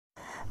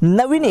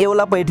नवीन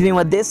येवला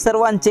पैठणीमध्ये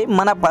सर्वांचे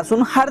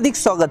मनापासून हार्दिक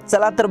स्वागत।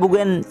 चला तर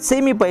बघूया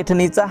सेमी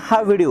पैठणीचा हा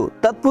व्हिडिओ।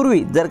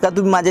 तत्पूर्वी जर का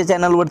तुम्ही माझ्या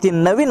चॅनलवरती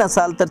नवीन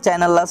असाल तर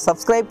चॅनलला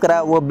सबस्क्राइब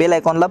करा व बेल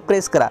आयकॉनला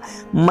प्रेस करा,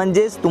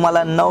 म्हणजेच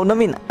तुम्हाला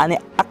नवनवीन आणि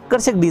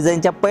आकर्षक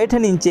डिझाइनच्या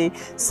पैठणींचे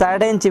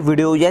साड्यांचे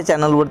व्हिडिओ या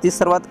चॅनलवरती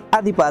सर्वात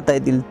आधी पाहता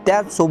येतील।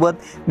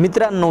 त्याचसोबत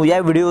मित्रांनो, या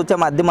व्हिडिओच्या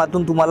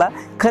माध्यमातून तुम्हाला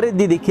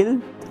खरेदी देखील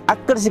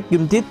आकर्षक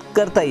किमतीत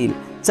करता येईल।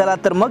 चला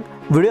तर मग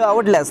व्हिडिओ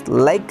आवडल्यास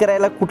लाईक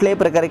करायला कुठल्याही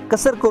प्रकारे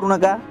कसर करू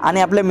नका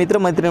आणि आपल्या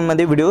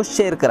मित्रमैत्रिणींमध्ये व्हिडिओ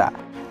शेअर करा।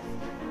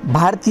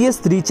 भारतीय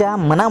स्त्रीच्या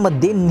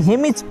मनामध्ये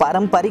नेहमीच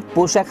पारंपरिक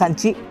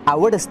पोशाखांची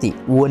आवड असते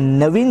व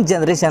नवीन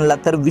जनरेशनला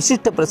तर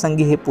विशिष्ट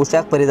प्रसंगी हे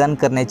पोशाख परिधान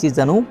करण्याची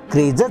जणू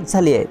क्रेजच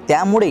झाली आहे।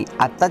 त्यामुळे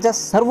आताच्या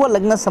सर्व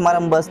लग्न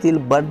समारंभ असतील,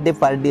 बर्थडे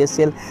पार्टी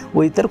असेल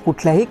व इतर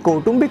कुठल्याही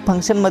कौटुंबिक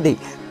फंक्शनमध्ये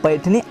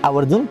पैठणी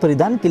आवर्जून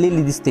परिधान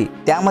केलेली दिसते।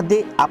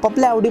 त्यामध्ये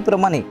आपापल्या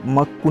आवडीप्रमाणे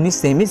मग कुणी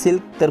सेमी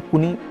सिल्क तर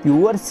कुणी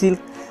प्युअर सिल्क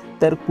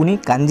तर कुणी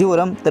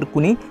कांजीवरम तर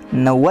कुणी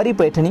नऊवारी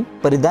पैठणी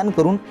परिधान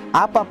करून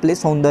आपापले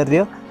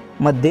सौंदर्य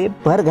मध्ये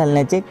भर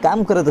घालण्याचे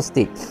काम करत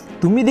असते।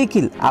 तुम्ही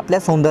देखील आपल्या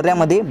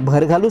सौंदर्यामध्ये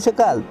भर घालू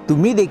शकाल।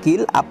 तुम्ही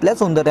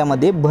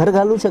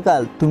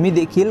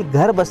देखील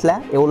घर बसल्या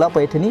येवला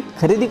पैठणी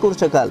खरेदी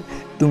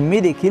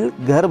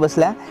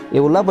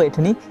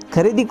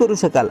करू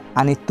शकाल।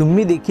 आणि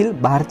तुम्ही देखील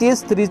भारतीय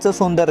स्त्रीचं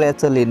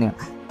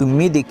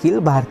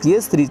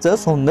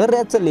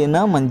सौंदर्याचं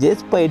लेणं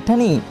म्हणजेच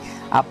पैठणी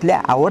आपल्या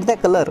आवडत्या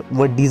कलर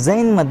व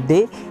डिझाइन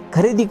मध्ये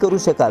खरेदी करू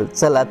शकाल।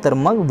 चला तर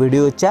मग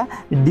व्हिडिओच्या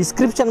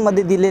डिस्क्रिप्शन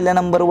मध्ये दिलेल्या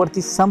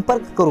नंबरवरती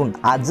संपर्क करून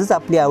आजच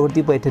आपली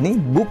आवडती पैठणी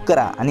बुक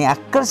करा आणि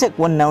आकर्षक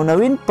व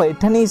नवनवीन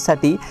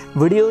पैठणीसाठी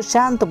व्हिडिओ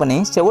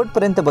शांतपणे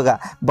शेवटपर्यंत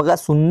बघा।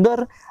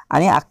 सुंदर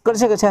आणि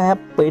आकर्षक अशा ह्या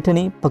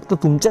पैठणी फक्त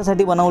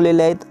तुमच्यासाठी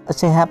बनवलेल्या आहेत।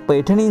 अशा ह्या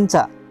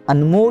पैठणींचा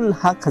अनमोल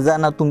हा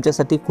खजाना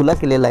तुमच्यासाठी खुला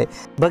केलेला आहे।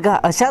 बघा,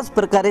 अशाच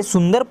प्रकारे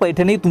सुंदर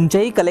पैठणी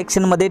तुमच्याही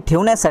कलेक्शन मध्ये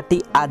ठेवण्यासाठी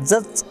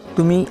आजच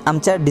तुम्ही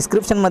आमच्या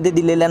डिस्क्रिप्शन मध्ये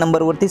दिलेल्या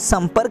नंबरवरती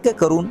संपर्क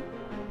करून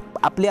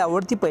आपली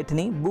आवडती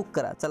पैठणी बुक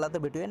करा। चला तर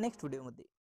भेटूया नेक्स्ट व्हिडिओ मध्ये।